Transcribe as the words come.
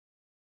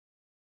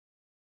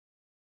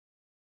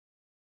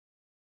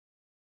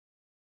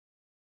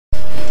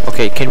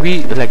Okay, can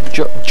we like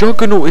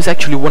Juggernaut is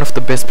actually one of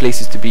the best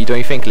places to be, don't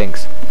you think,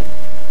 Lynx?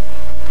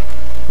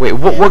 Wait,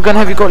 what gun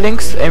have you got,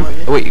 Lynx?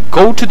 Wait,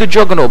 go to the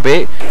Juggernaut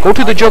bit. Go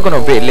to the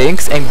Juggernaut bit,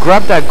 Lynx, and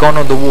grab that gun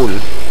on the wall.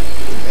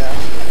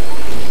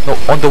 No,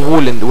 on the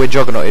wall in where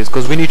Juggernaut is,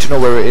 because we need to know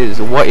where it is,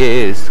 what it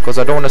is, because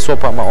I don't want to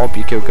swap out my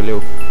RPK with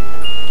Galil.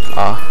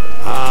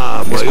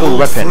 It's called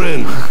weapon.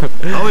 Friend.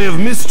 How I have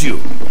missed you.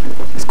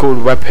 It's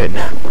called weapon.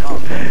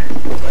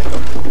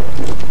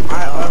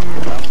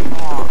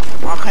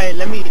 Okay,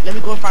 let me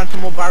go find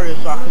some more barriers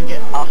so I can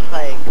get.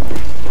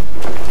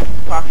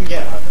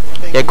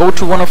 Yeah, go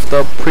to one of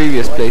the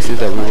previous places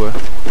that we were,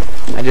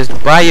 and just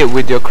buy it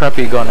with your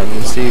crappy gun and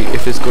then see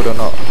if it's good or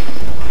not.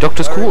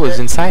 Doctor's quarters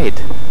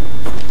inside.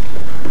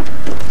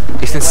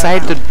 It's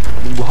inside the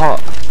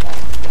heart.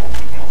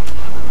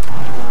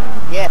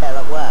 Yeah,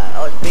 like where?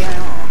 Oh, it's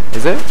behind.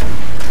 Is it?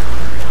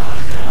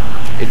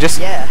 It just.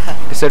 Yeah.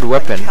 It said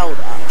weapon. Yeah,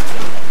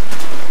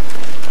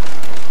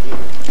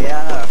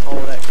 I know.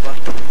 Hold it.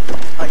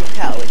 Oh, you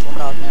tell which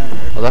one I was near.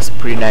 Oh, that's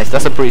pretty nice.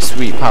 That's a pretty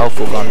sweet,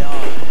 powerful gun.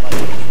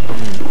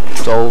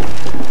 So,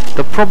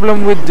 the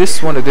problem with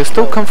this one, they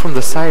still come from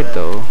the side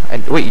though.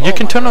 And wait, you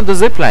can turn on the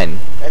zip line.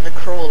 There's a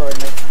crawler in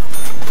this.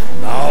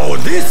 Now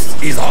this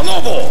is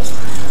honorable.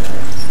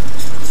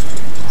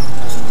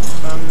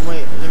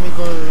 Wait, let me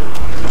go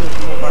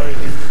some more barriers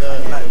in the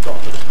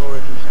doctor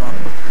storage and stuff.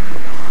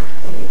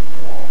 I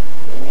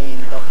mean,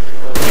 doctor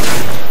storage.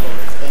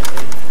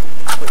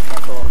 Quick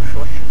motor,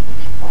 shush.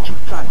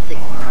 Try 6.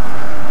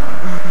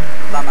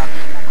 Bama.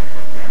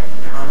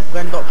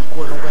 When doctor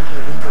quarters, I'm going to the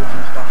windows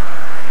and stuff.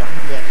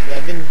 Yeah,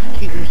 then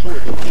keep them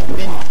sorted. Keep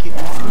them.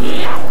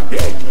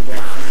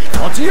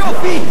 Onto your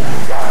feet.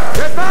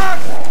 Get back.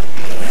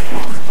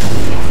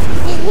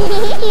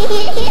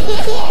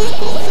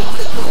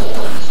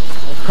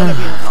 It's gonna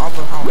be in the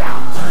other house.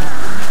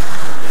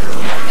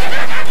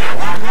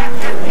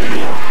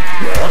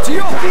 Onto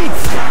your feet.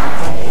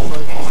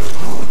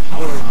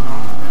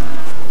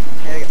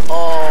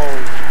 Oh,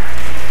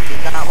 is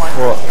that one?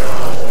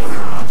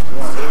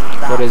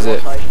 What is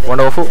it?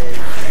 104? Is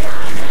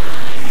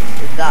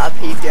that a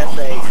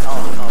PPSA? Oh.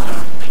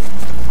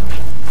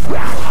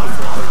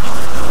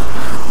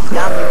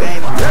 Damn you,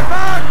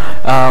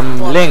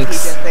 game. Lynx.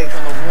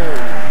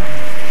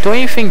 Don't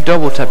you think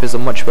double tap is a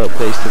much better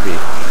place to be?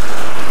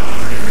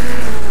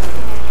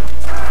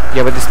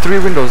 Yeah, but there's 3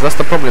 windows, that's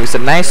the problem. It's a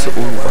nice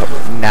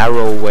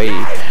narrow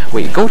way.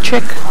 Wait, go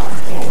check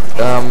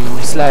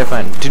Sleight of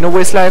Hand. Do you know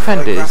where Sleight of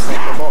Hand is?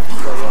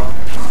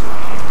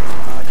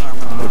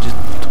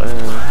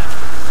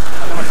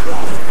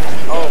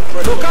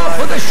 Look out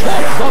for the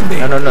short zombie.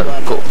 No.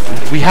 Go.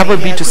 We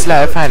haven't been to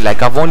Sleight of Hand.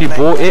 Like, I've only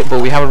bought it,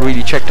 but we haven't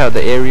really checked out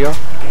the area.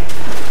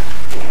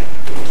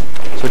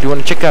 So do you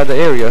want to check out the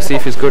area, see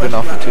if it's good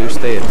enough to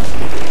stay in?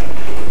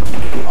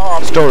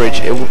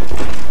 Storage.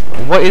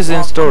 What is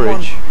in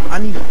storage? I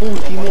need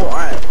 40 more.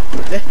 Alright,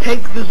 let's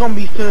take the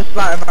zombies to the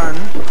Sleight of Hand.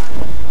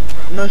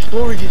 No,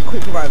 storage is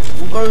quick revive.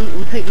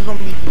 We'll take the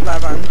zombies to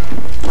Sleight of Hand,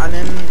 and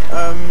then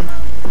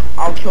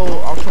I'll kill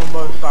them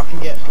both so I can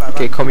get Sleight of Hand.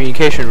 Okay,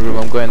 communication room.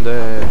 I'm going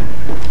there.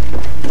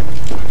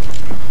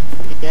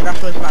 Yeah,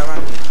 that's where Sleight of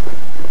Hand is.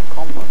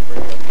 Compound,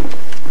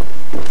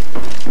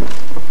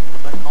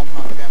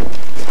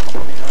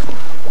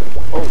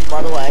 oh,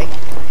 by the way,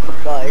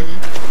 guys,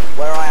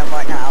 where I am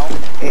right now,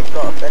 there's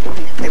a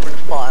piece of paper in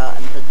the fire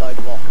and it says died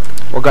lock.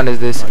 What gun is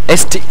this?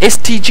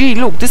 STG.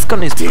 Look, this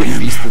gun is pretty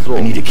beast as well.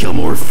 I need to kill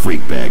more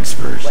freak bags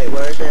first. Wait,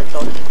 where is it?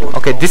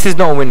 Okay, this is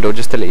not a window.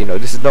 Just to let you know,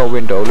 this is not a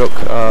window. Look,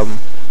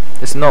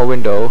 this is not a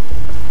window.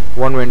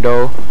 1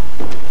 window,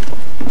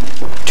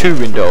 2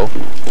 window,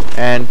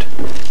 and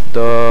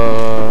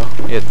the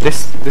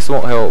this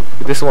won't help.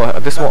 This won't.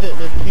 There's 2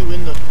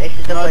 windows. This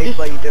is the place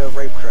where you do a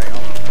rape trail.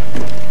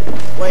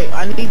 Wait,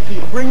 I need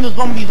to bring the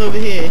zombies over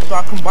here so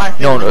I can buy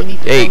things. No.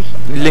 Hey,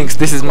 Lynx,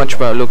 this is much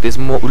better. Look, there's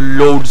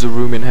loads of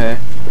room in here.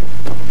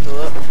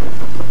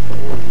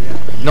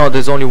 No,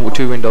 there's only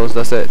 2 windows.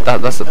 That's it.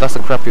 That's a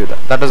crappy.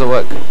 That doesn't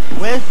work.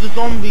 Where's the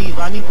zombies?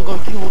 I need to go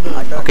kill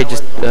them. Okay,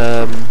 just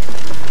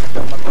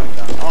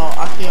Oh,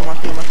 I see him.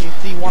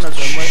 See one of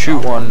them.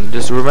 Shoot one.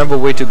 Just remember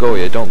where to go.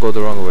 Yeah, don't go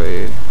the wrong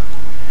way.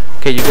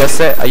 Okay, you guys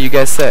set? Are you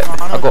guys set?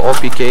 I got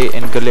OPK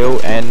and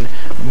Galil and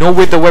know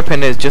where the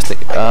weapon is. Just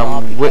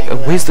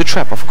where's the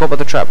trap? I forgot about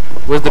the trap.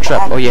 Where's the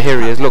trap? Oh yeah, here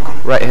he is. Look,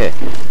 right here.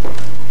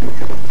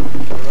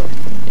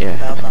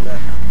 Yeah.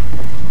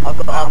 I've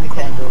got OPK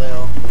and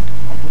Galil.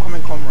 I'm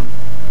coming, Comrade.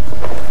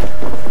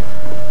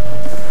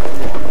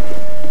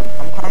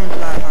 I'm coming to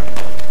that hand.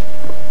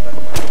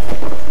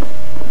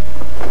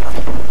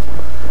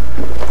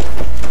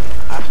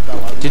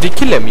 Did you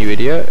kill him, you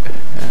idiot?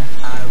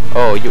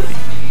 Oh, you.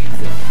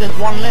 There's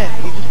one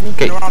left. He's just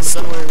walking around. I don't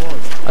know where he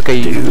was.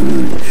 Okay.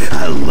 Dude,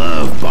 I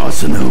love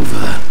Bossa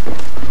Nova.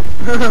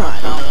 I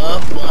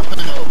love Bossa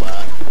Nova.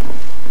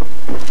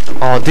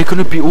 Oh, they're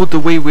gonna be all the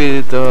way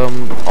with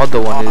other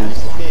one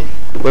is.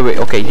 Wait.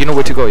 Okay, you know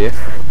where to go, yeah?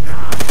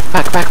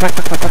 Back.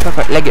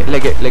 Leg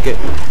it.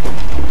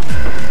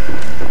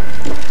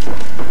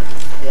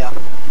 Yeah.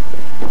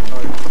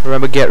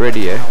 Remember, get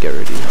ready, yeah? Get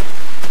ready.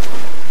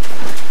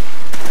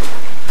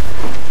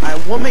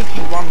 What makes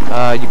you run?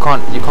 You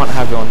can't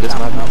have it on this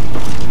map.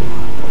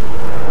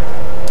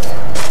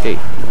 Okay,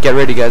 get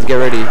ready, guys. Get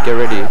ready. Get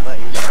ready.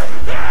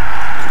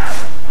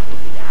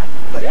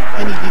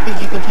 Penny, do you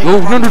think you can take No,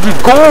 no, no,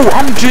 dude, go!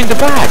 I'm doing the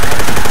back.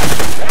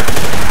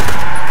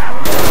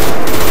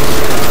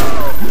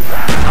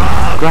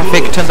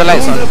 Graphic, turn the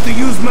lights on. Have to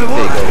use my There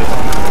you voice.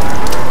 go.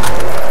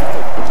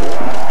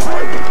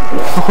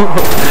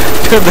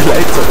 Turn the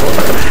lights on.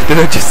 Did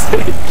I just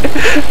say?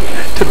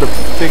 Turn the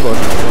thing on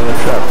the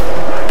trap.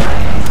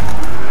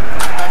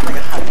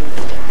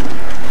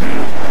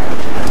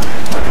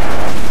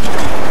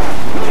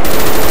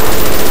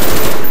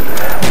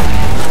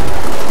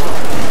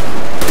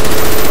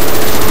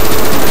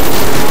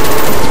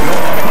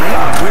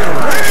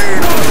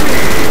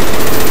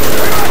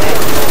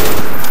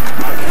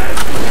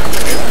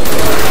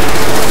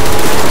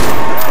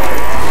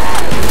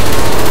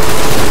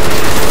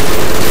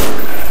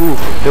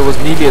 There was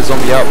nearly a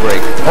zombie outbreak.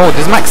 Oh,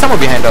 there's Max Summer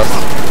behind us.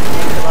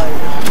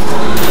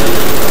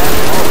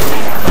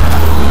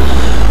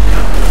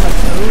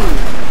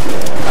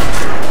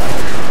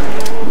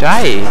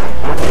 Die.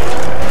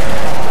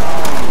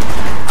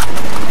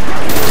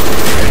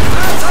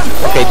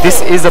 Okay,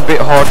 this is a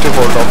bit hard to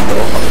hold off though,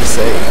 I have to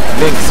say.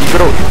 Lynx, you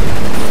gotta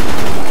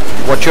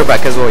watch your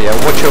back as well, yeah?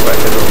 Watch your back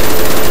as well.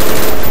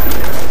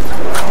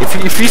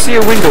 If you see a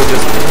window,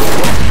 just...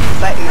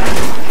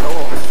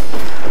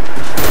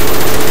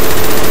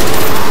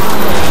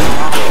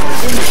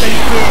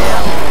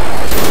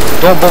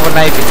 Don't bother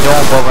knifing,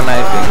 don't bother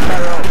knifing.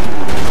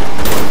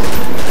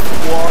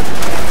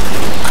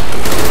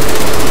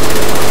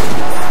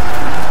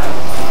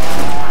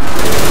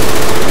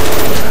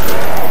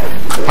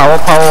 Power,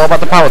 what about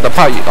the power? The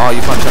power, oh,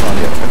 you can't turn on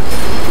it.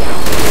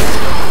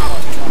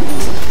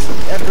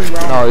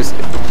 No, it's...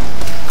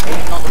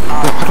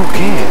 I don't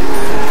care.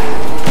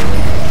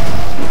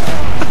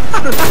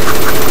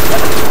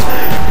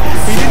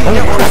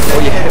 Oh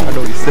yeah, I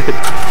know what you said.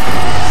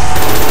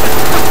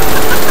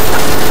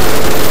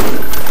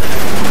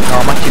 No,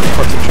 I'm actually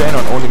concentrating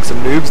on owning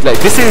some noobs. Like,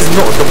 this is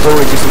not the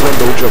boringest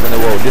window job in the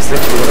world. This is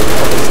actually one of the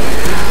funnest,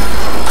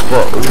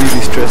 but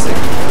really stressing.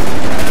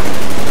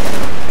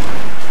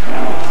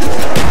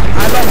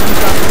 I love you,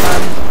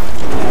 man.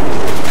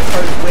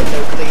 Window,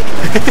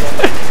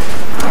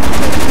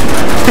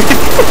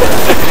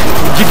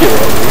 Did you get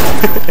it?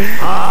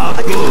 Ah,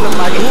 good.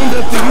 I won't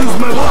have to use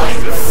my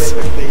voice.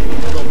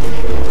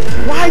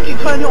 Why did you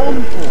turn it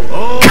on for?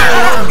 Oh,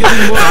 I'm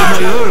getting more than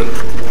I earned.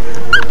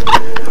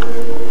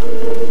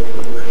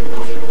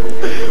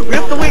 We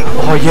have to wait for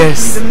Oh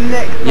yes, the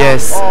next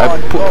yes.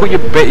 Put your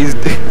betties.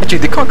 Actually,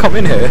 they can't come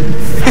in here.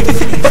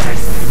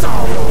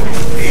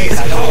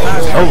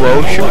 Oh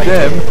well, shoot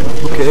them.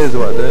 Who cares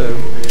about them?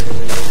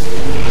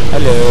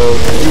 Hello,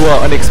 you are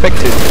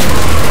unexpected.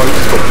 Oh, you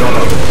just got blown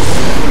up.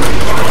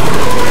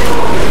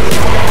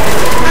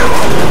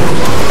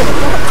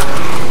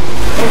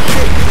 Oh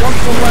shit, one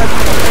for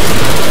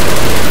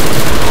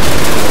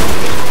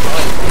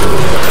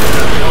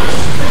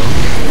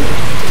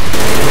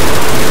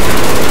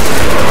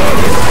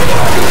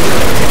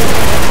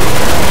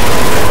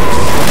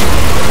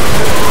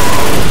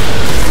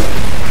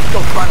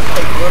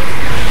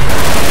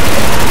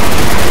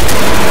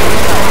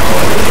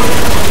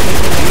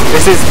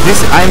This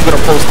I'm gonna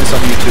post this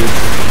on YouTube.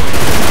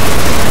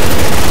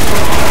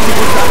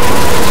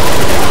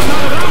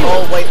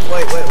 Oh wait.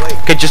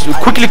 Okay, just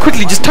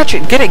quickly, just touch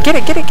it. Get it.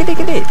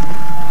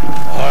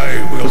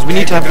 Because we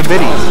need to have the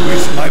betties.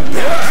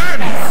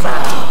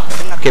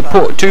 Okay,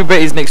 put 2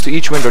 betties next to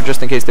each window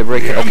just in case they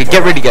break it. Okay,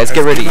 get ready, guys.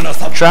 Get ready.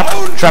 Trap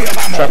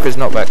is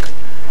not back.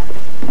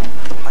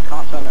 I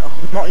can't turn it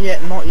off. Not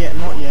yet.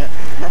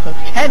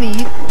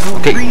 Kenny.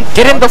 Okay,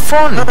 get in the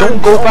front.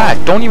 Don't go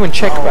back. Don't even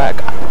check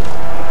back.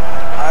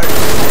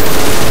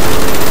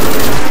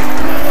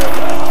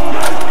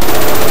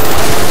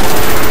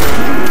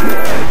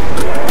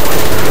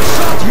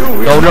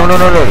 No.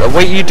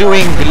 What are you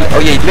doing? Oh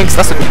yeah, Lynx,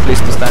 that's a good place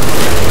to stand.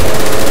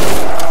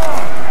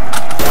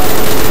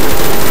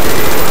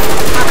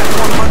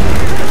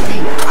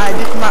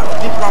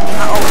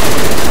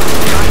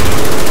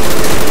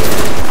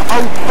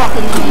 Oh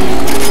fucking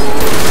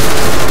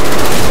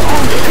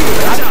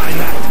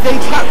they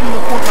trapped me in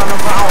the corner and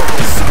I'm out.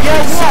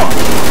 Yeah, what?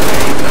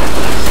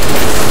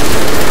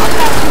 I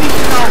can't finish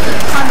it now.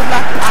 It's kind of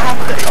like I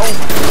have to. Oh.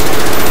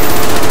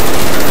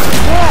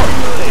 What?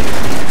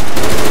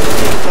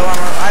 So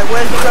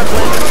where's the red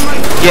one?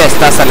 Yes,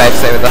 that's a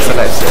lifesaver.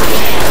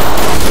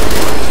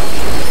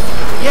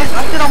 Yes,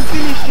 I said I'm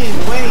finishing.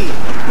 Wait.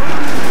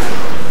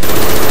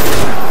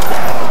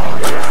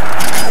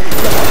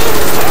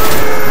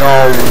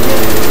 No.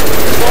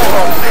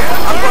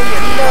 I'm going to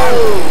get no.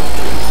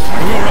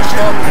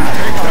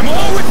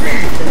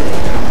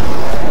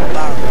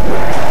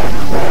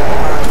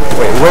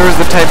 Wait, where is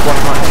the Type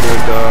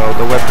 100,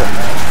 the weapon?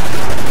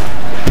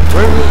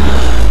 Where is it?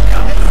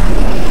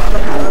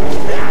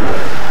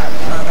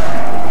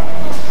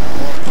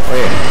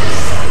 Wait.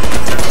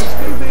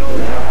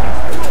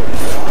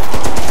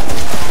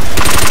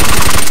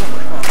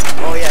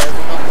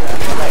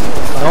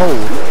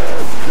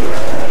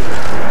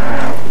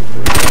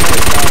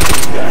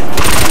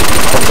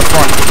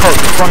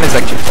 Front is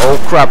actually. Oh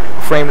crap!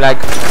 Frame lag.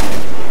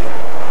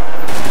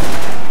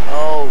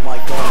 Oh my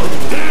god.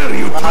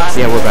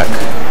 Yeah, we're back.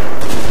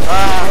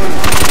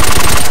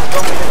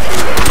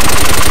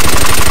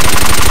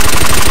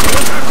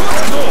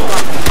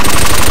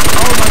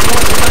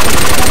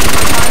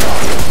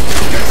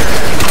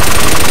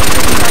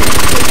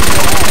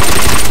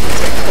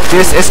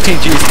 This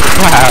STG is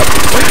crap.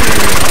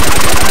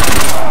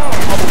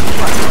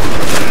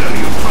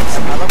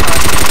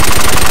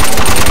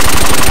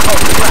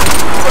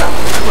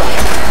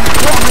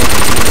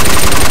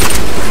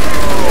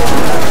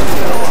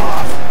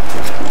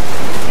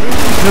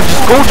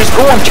 No, just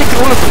go, I'm checking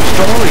all of them, just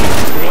don't worry.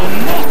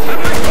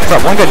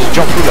 Crap, one guy just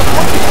jumped through like a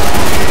monkey.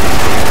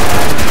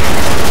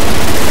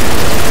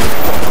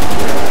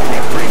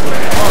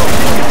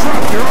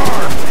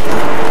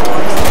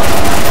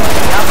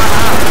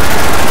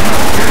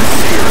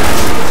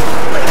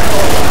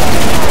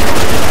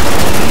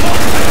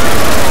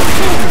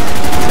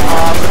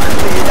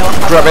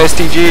 Grab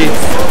STG.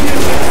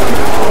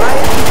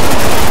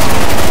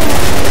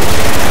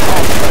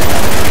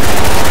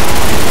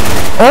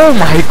 Oh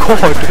my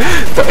god!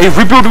 Hey,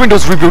 rebuild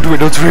windows, rebuild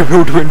windows,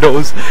 rebuild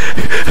windows.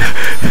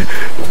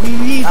 We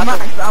need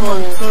max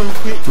ammo so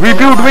quick.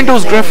 Rebuild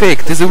windows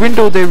graphic. There's a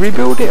window there,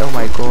 rebuild it. Oh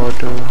my god.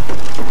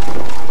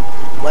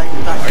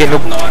 Okay, no,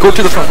 go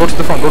to the front, go to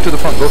the front, go to the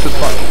front, go to the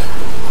front.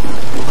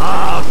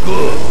 Ah,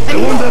 good. I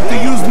won't have to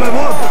use my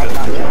weapon.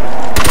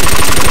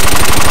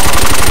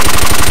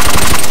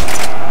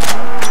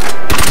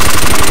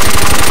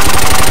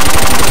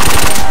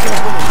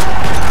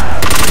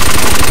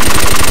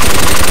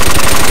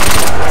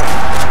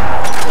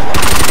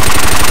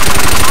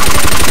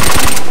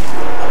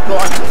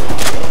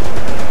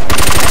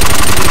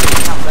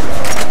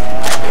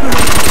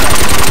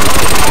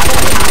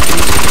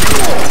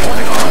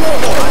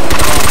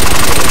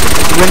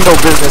 Window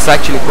business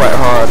actually quite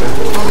hard.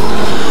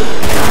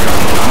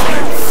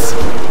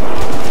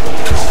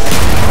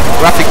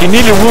 Graphic, you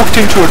nearly walked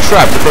into a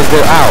trap because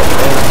they're out.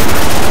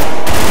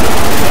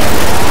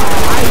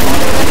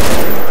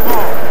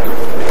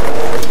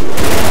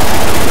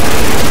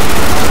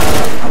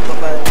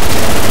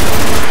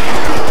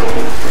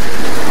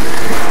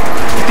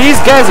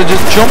 These guys are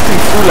just jumping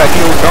through like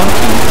little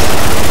donkeys.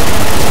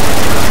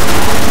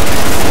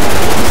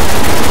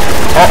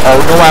 Uh oh,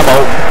 no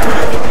ammo.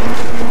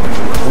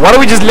 Why don't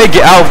we just leg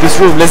it out of this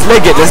room? Let's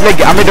leg it, let's leg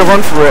it. I made a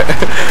run for it.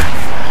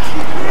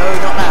 No,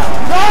 not now.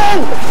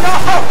 No! No!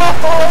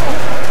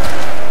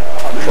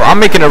 Well, I'm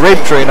making a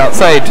rape train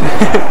outside.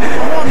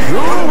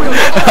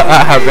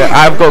 I have it.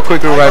 I've got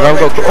quick revive. I've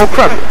got. Oh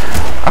crap!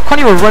 I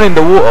can't even run in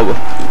the water.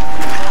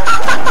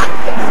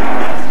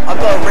 I've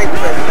got a rape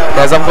train. No,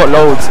 Guys, I've got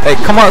loads. Hey,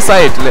 come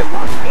outside.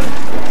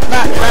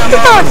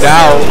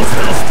 Now.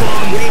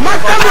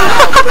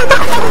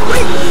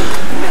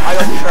 I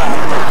got trapped.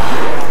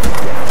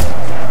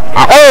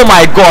 Oh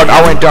my god,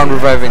 I went down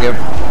reviving him.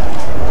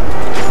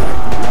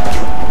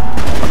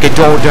 Okay,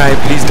 don't die,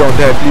 please don't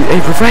die, please.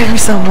 Hey, revive me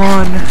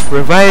someone.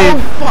 Revive. Oh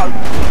fuck.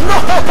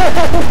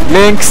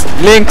 No!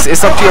 Links,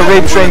 it's up to your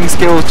rape training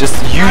skills. Just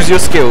use your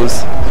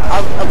skills.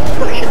 I'm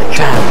pushing the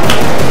trap.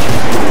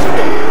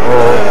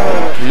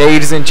 Oh,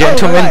 ladies and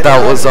gentlemen,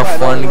 that was a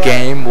fun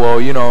game. Well,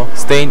 you know,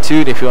 stay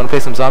tuned. If you want to play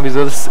some zombies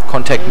with us,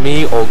 contact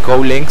me or Go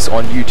Links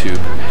on YouTube.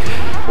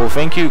 Well,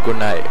 thank you, good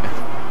night.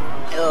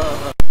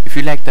 If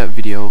you liked that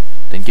video,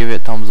 then give it a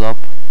thumbs up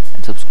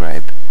and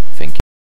subscribe.